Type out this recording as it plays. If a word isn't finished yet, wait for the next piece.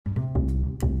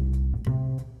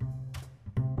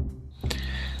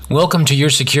Welcome to Your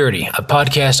Security, a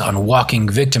podcast on walking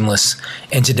victimless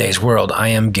in today's world. I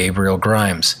am Gabriel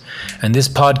Grimes. In this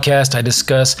podcast, I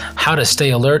discuss how to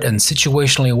stay alert and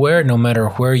situationally aware no matter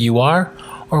where you are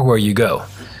or where you go.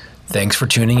 Thanks for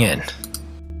tuning in.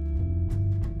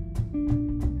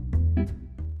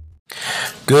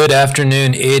 Good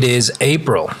afternoon. It is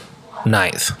April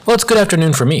 9th. Well, it's good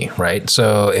afternoon for me, right?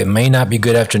 So it may not be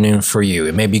good afternoon for you.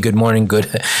 It may be good morning, good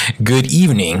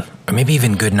evening, or maybe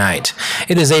even good night.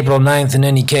 It is April 9th in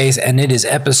any case, and it is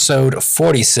episode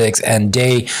 46 and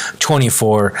day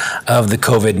 24 of the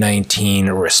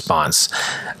COVID-19 response.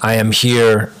 I am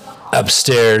here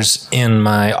upstairs in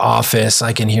my office.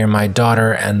 I can hear my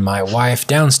daughter and my wife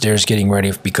downstairs getting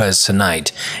ready because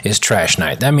tonight is trash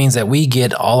night. That means that we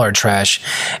get all our trash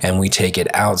and we take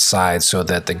it outside so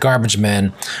that the garbage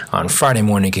men on Friday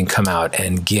morning can come out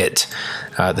and get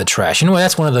the trash. You know,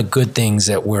 that's one of the good things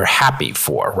that we're happy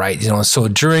for, right? You know, so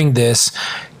during this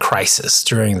crisis,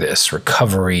 during this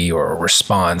recovery or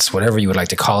response, whatever you would like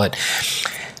to call it,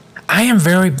 I am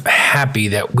very happy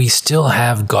that we still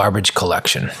have garbage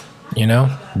collection. You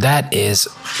know, that is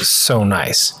so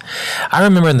nice. I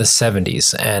remember in the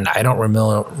 70s, and I don't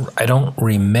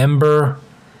remember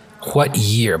what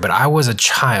year, but I was a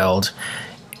child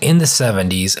in the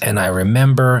 70s, and I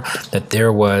remember that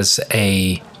there was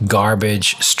a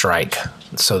garbage strike.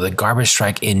 So the garbage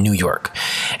strike in New York,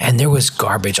 and there was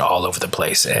garbage all over the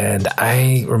place. And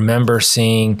I remember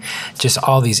seeing just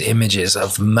all these images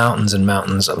of mountains and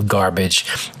mountains of garbage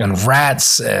and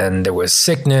rats, and there was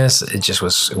sickness. It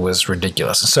was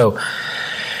ridiculous. So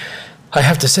I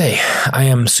have to say, I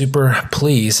am super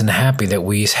pleased and happy that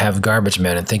we have garbage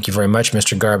men. And thank you very much,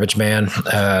 Mr. Garbage Man,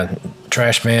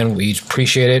 Trash Man. We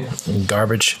appreciate it.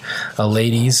 Garbage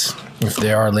ladies. If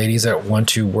there are ladies that want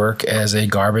to work as a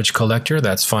garbage collector,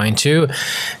 that's fine too.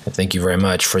 And thank you very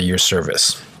much for your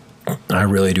service. I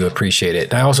really do appreciate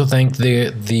it. I also thank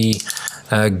the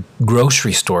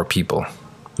grocery store people.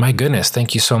 My goodness,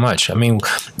 thank you so much. I mean,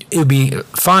 it would be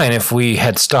fine if we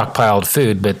had stockpiled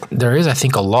food, but there is, I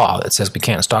think, a law that says we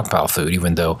can't stockpile food,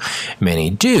 even though many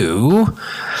do.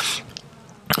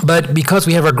 But because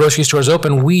we have our grocery stores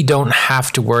open, we don't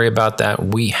have to worry about that.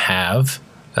 We have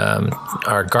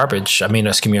our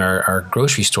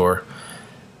grocery store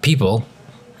people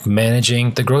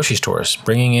managing the grocery stores,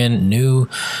 bringing in new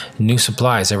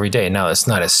supplies every day. Now, it's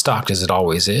not as stocked as it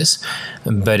always is,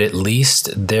 but at least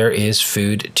there is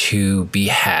food to be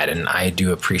had, and I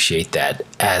do appreciate that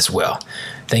as well.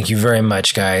 Thank you very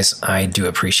much, guys. I do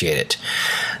appreciate it.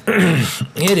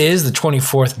 It is the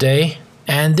 24th day,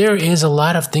 and there is a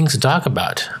lot of things to talk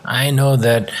about. I know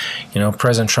that,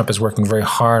 President Trump is working very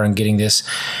hard on getting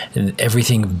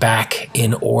everything back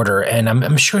in order, and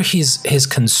I'm sure his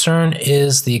concern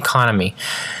is the economy.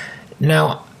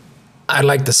 Now, I'd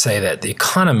like to say that the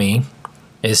economy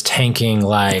is tanking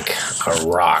like a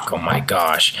rock. Oh my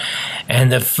gosh.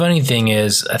 And the funny thing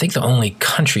is, I think the only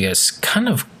country that's kind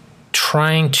of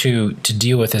trying to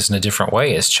deal with this in a different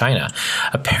way is China.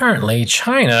 Apparently,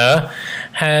 China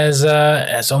has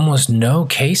almost no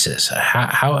cases.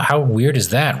 How weird is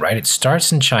that, right? It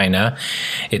starts in China,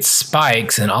 it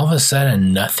spikes, and all of a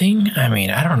sudden nothing. I mean,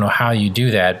 I don't know how you do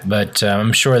that, but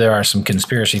I'm sure there are some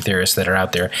conspiracy theorists that are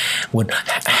out there would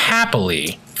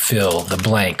happily fill the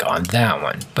blank on that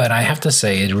one. But I have to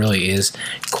say, it really is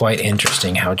quite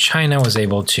interesting how China was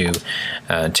able to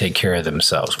take care of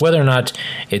themselves. Whether or not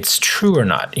it's true or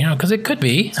not, because it could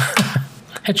be.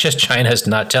 It's just China's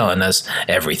not telling us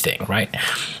everything, right?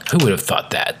 Who would have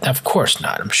thought that? Of course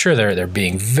not. I'm sure they're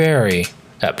being very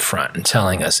upfront and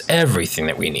telling us everything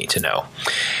that we need to know.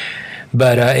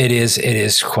 But it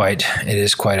is quite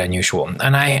unusual,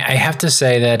 and I have to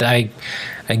say that I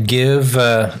give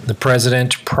the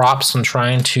president props on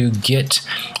trying to get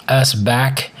us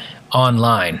back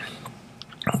online,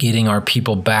 getting our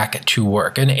people back to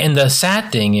work. And the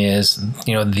sad thing is,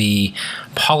 the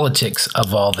politics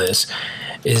of all this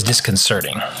is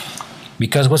disconcerting.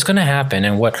 Because what's going to happen,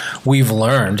 and what we've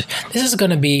learned, this is going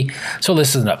to be, so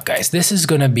listen up, guys, this is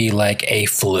going to be like a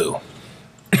flu.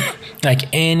 Like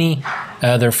any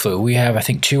other flu. We have, I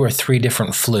think, 2 or 3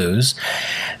 different flus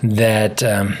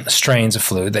strains of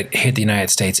flu that hit the United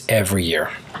States every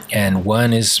year. And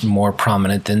one is more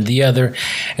prominent than the other.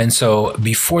 And so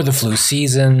before the flu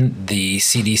season, the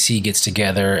CDC gets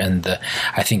together and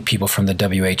I think people from the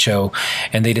WHO,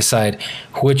 and they decide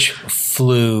which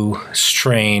flu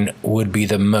strain would be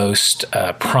the most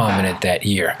prominent that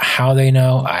year. How they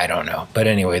know, I don't know. But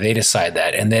anyway, they decide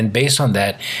that. And then based on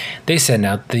that, they send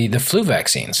out the flu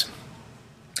vaccines.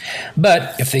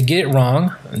 But if they get it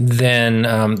wrong, then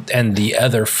and the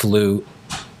other flu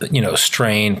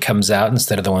strain comes out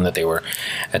instead of the one that they were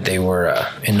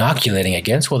inoculating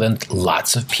against, well, then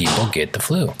lots of people get the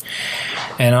flu.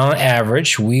 And on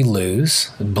average, we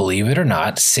lose, believe it or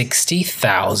not,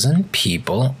 60,000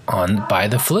 people by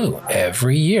the flu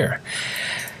every year.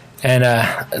 And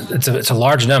it's a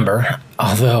large number,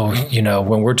 although,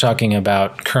 when we're talking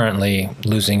about currently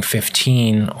losing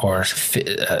 15 or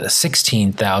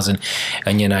 16,000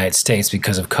 in the United States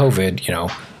because of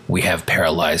COVID, we have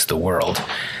paralyzed the world.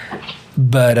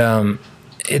 But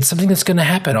it's something that's going to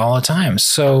happen all the time.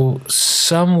 So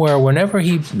somewhere, whenever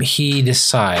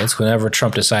whenever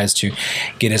Trump decides to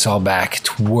get us all back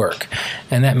to work,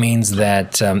 and that means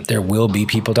that there will be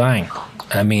people dying.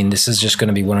 I mean, this is just going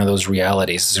to be one of those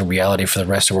realities. It's a reality for the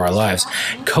rest of our lives.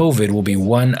 COVID will be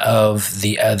one of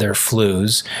the other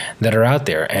flus that are out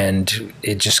there, and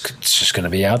it's just going to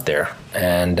be out there.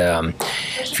 And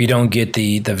if you don't get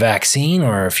the vaccine,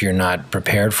 or if you're not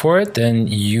prepared for it, then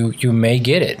you may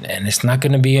get it, and it's not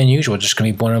going to be unusual. It's just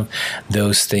going to be one of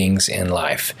those things in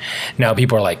life. Now,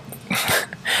 people are like,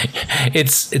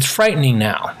 it's frightening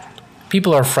now.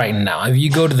 People are frightened now. If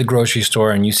you go to the grocery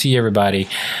store and you see everybody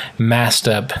masked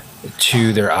up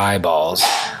to their eyeballs,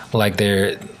 like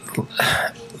they're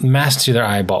masked to their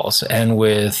eyeballs, and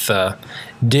with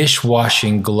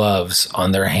dishwashing gloves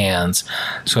on their hands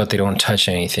so that they don't touch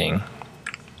anything,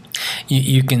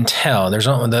 you can tell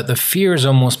the fear is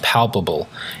almost palpable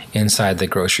inside the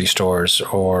grocery stores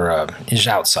or just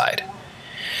outside.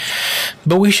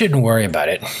 But we shouldn't worry about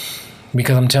it,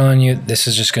 because I'm telling you, this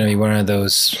is just going to be one of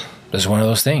those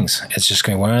things. It's just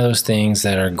going to be one of those things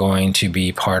that are going to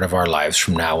be part of our lives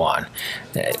from now on.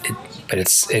 But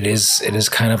it is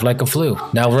kind of like a flu.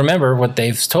 Now, remember what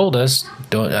they've told us.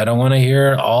 I don't want to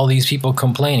hear all these people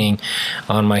complaining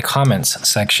on my comments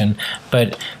section.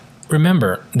 But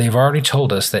remember, they've already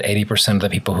told us that 80% of the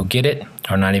people who get it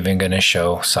are not even going to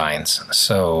show signs.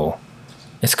 So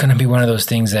it's going to be one of those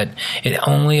things that it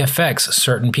only affects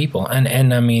certain people.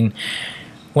 And I mean,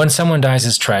 when someone dies,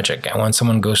 it's tragic. And when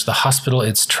someone goes to the hospital,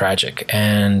 it's tragic.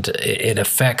 And it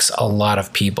affects a lot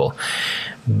of people.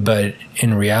 But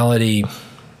in reality,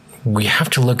 we have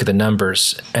to look at the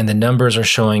numbers. And the numbers are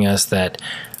showing us that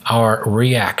our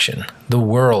reaction, the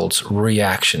world's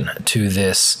reaction to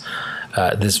this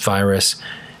virus,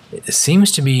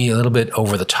 seems to be a little bit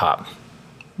over the top.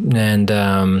 And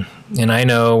I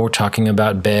know we're talking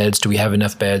about beds. Do we have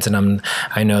enough beds? And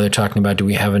I know they're talking about, do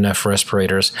we have enough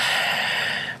respirators?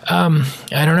 I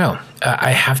don't know.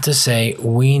 I have to say,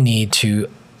 we need to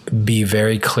be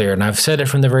very clear. And I've said it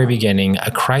from the very beginning.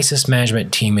 A crisis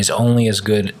management team is only as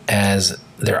good as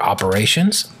their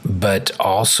operations, but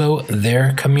also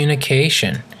their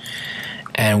communication.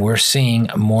 And we're seeing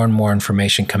more and more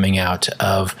information coming out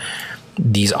of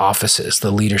these offices,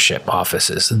 the leadership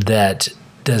offices, that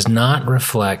does not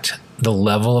reflect the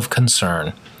level of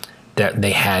concern that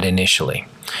they had initially.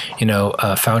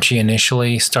 Fauci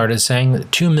initially started saying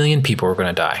that 2 million people were going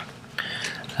to die.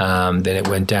 Then it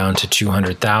went down to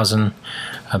 200,000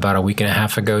 about a week and a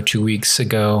half ago, 2 weeks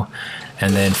ago.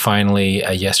 And then finally,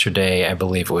 yesterday, I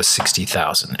believe it was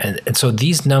 60,000. And so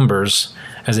these numbers,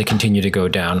 as they continue to go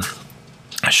down,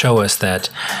 show us that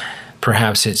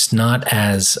perhaps it's not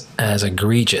as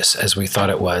egregious as we thought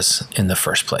it was in the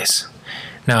first place.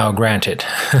 Now, granted,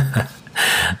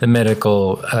 the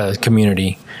medical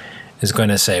community is going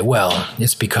to say, well,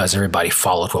 it's because everybody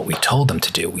followed what we told them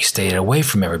to do. We stayed away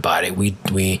from everybody.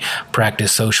 We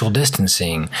practiced social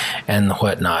distancing and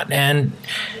whatnot. And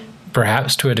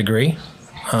perhaps to a degree,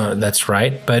 that's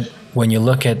right. But when you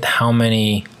look at how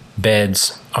many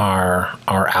beds are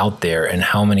out there and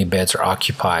how many beds are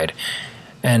occupied,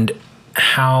 and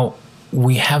how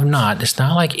we have not, it's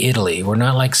not like Italy, we're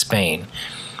not like Spain.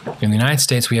 In the United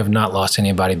States, we have not lost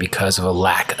anybody because of a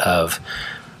lack of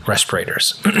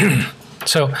respirators.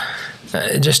 So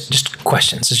just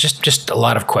questions. It's just a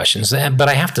lot of questions. But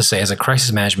I have to say, as a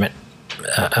crisis management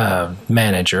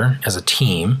manager, as a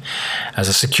team, as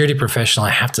a security professional, I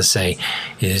have to say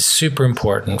it is super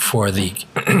important for the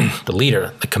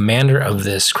leader, the commander of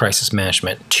this crisis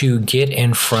management, to get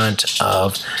in front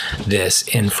of this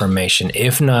information.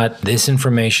 If not, this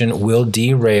information will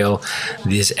derail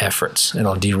these efforts.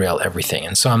 It'll derail everything.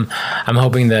 And so I'm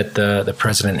hoping that the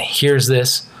president hears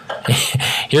this.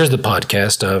 Here's the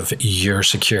podcast of Your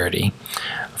Security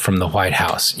from the White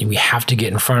House. We have to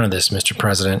get in front of this, Mr.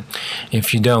 President.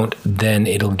 If you don't, then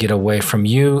it'll get away from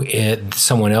you.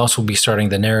 Someone else will be starting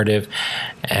the narrative,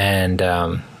 and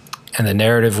the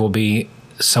narrative will be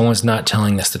someone's not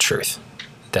telling us the truth.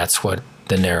 That's what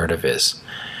the narrative is.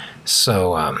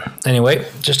 So anyway,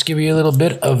 just to give you a little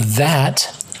bit of that,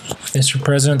 Mr.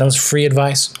 President, that was free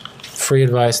advice free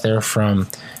advice there from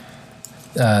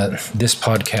this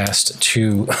podcast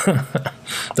to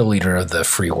the leader of the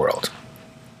free world.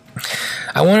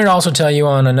 I wanted to also tell you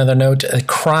on another note,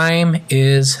 crime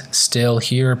is still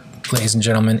here, ladies and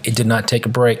gentlemen. It did not take a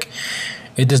break.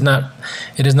 It does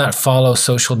not follow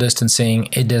social distancing.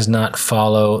 It does not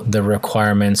follow the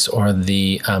requirements or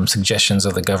the suggestions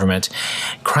of the government.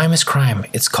 Crime is crime.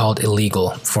 It's called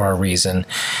illegal for a reason.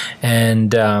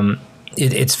 And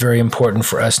it's very important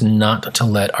for us not to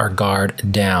let our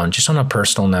guard down. Just on a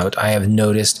personal note, I have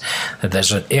noticed that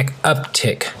there's an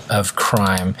uptick of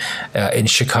crime. In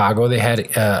Chicago, they had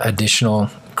additional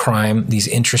crime, these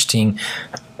interesting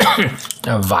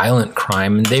violent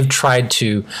crime, and they've tried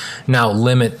to now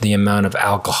limit the amount of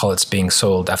alcohol that's being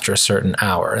sold after a certain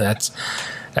hour. That's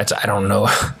I don't know.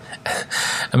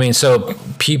 I mean, so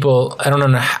people, I don't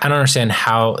understand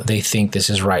how they think this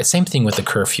is right. Same thing with the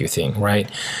curfew thing, right?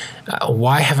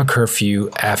 Why have a curfew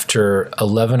after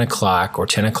 11 o'clock or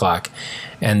 10 o'clock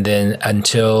and then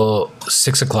until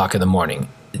 6 o'clock in the morning?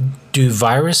 Do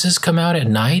viruses come out at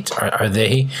night? Are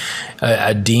they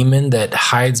a demon that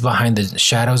hides behind the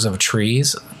shadows of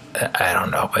trees? I don't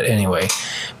know. But anyway,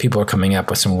 people are coming up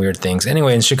with some weird things.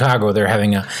 Anyway, in Chicago, they're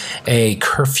having a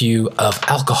curfew of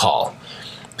alcohol.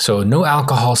 So no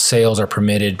alcohol sales are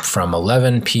permitted from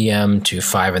 11 p.m. to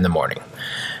 5 in the morning.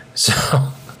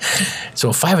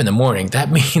 So 5 in the morning,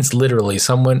 that means literally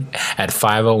someone at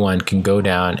 5:01 can go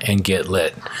down and get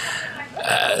lit.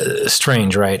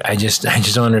 Strange, right? I just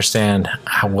don't understand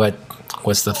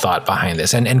what's the thought behind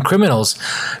this. And criminals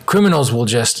will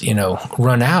just,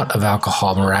 run out of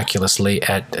alcohol miraculously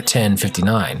at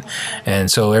 10:59.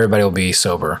 And so everybody will be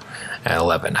sober at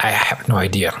 11. I have no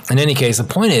idea. In any case, the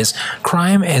point is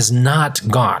crime has not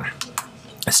gone.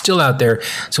 It's still out there.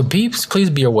 So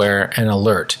please be aware and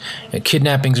alert.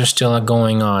 Kidnappings are still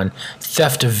going on.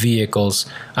 Theft of vehicles.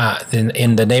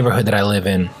 In the neighborhood that I live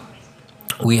in,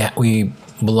 we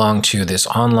belong to this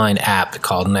online app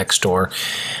called Nextdoor,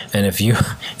 and if you're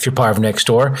part of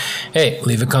Nextdoor, hey,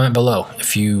 leave a comment below.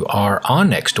 If you are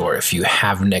on Nextdoor, if you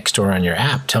have Nextdoor on your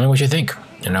app, tell me what you think.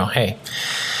 Hey,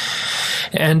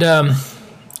 and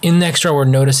in Nextdoor, we're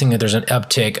noticing that there's an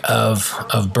uptick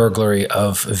of burglary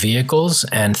of vehicles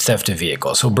and theft of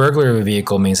vehicles. So burglary of a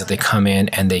vehicle means that they come in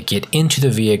and they get into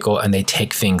the vehicle and they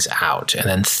take things out. And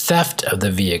then theft of the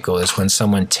vehicle is when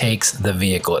someone takes the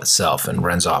vehicle itself and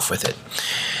runs off with it.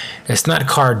 It's not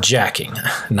carjacking,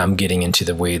 and I'm getting into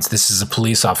the weeds. This is a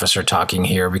police officer talking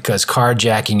here, because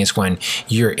carjacking is when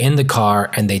you're in the car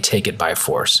and they take it by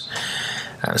force.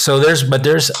 So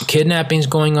there's kidnappings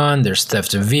going on, there's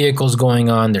theft of vehicles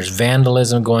going on, there's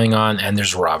vandalism going on, and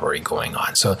there's robbery going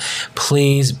on. So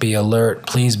please be alert,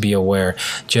 please be aware.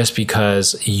 Just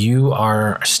because you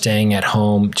are staying at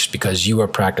home, just because you are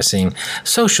practicing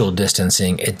social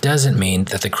distancing, it doesn't mean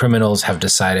that the criminals have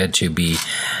decided to be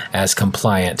as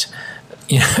compliant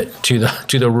to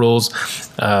the rules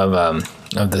of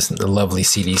the lovely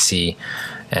CDC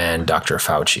and Dr.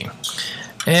 Fauci.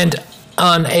 And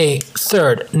on a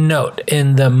third note,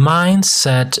 in the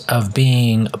mindset of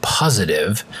being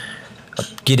positive,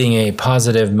 getting a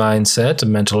positive mindset, a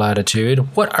mental attitude,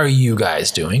 what are you guys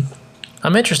doing?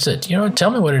 I'm interested. Tell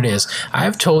me what it is.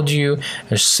 I've told you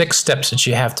there's 6 steps that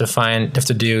you have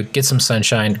to do. Get some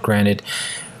sunshine. Granted,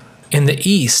 in the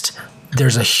East,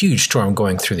 there's a huge storm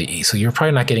going through the east, so you're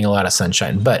probably not getting a lot of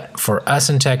sunshine. But for us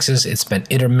in Texas, it's been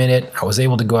intermittent. I was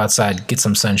able to go outside, get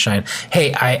some sunshine.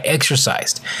 Hey, I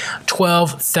exercised.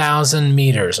 12,000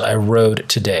 meters I rode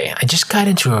today. I just got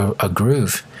into a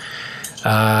groove.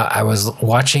 I was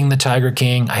watching The Tiger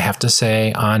King, I have to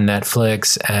say, on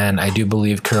Netflix, and I do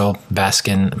believe Carole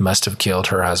Baskin must have killed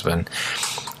her husband.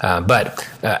 But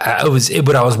I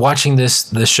was watching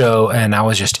the show, and I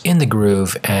was just in the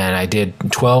groove, and I did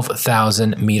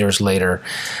 12,000 meters later.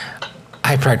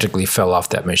 I practically fell off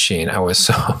that machine. I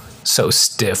was so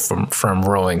stiff from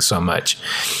rowing so much.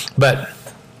 But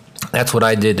that's what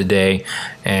I did today,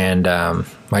 and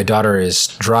my daughter is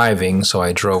driving, so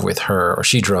I drove with her, or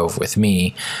she drove with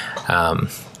me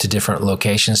to different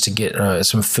locations to get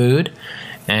some food.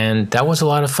 And that was a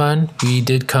lot of fun. We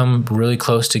did come really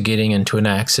close to getting into an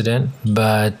accident,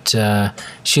 but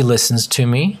she listens to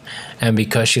me. And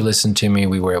because she listened to me,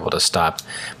 we were able to stop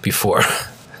before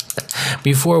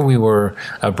we were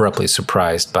abruptly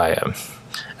surprised by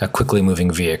a quickly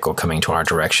moving vehicle coming to our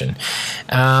direction.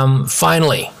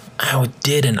 Finally, I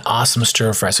did an awesome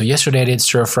stir fry. So yesterday I did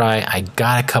stir fry. I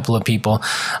got a couple of people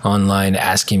online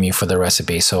asking me for the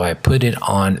recipe, so I put it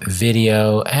on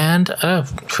video, and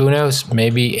who knows,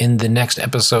 maybe in the next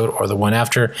episode or the one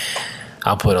after,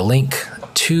 I'll put a link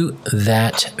to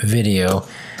that video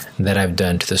that I've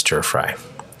done to the stir fry.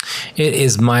 It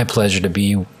is my pleasure to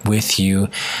be with you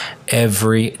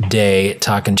every day,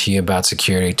 talking to you about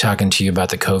security, talking to you about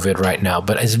the COVID right now.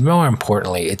 But as more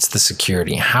importantly, it's the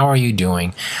security. How are you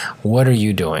doing? What are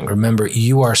you doing? Remember,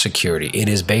 you are security. It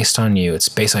is based on you. It's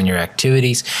based on your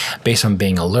activities, based on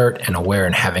being alert and aware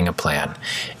and having a plan.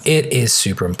 It is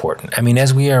super important. I mean,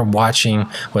 as we are watching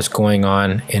what's going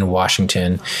on in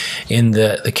Washington, in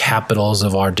the capitals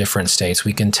of our different states,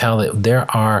 we can tell that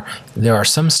there are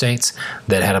some states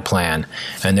that had a plan,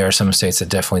 and there are some states that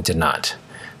definitely did not.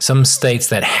 Some states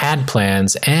that had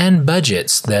plans and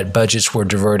budgets were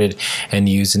diverted and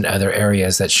used in other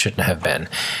areas that shouldn't have been.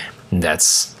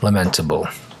 That's lamentable.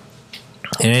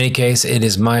 In any case, it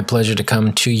is my pleasure to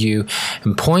come to you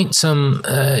and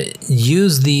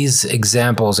use these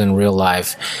examples in real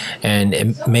life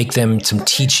and make them some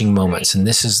teaching moments. And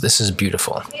this is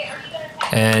beautiful.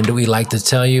 And we'd like to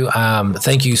tell you,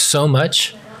 thank you so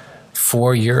much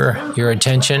for your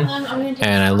attention,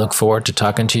 and I look forward to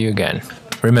talking to you again.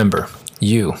 Remember,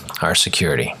 you are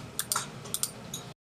security.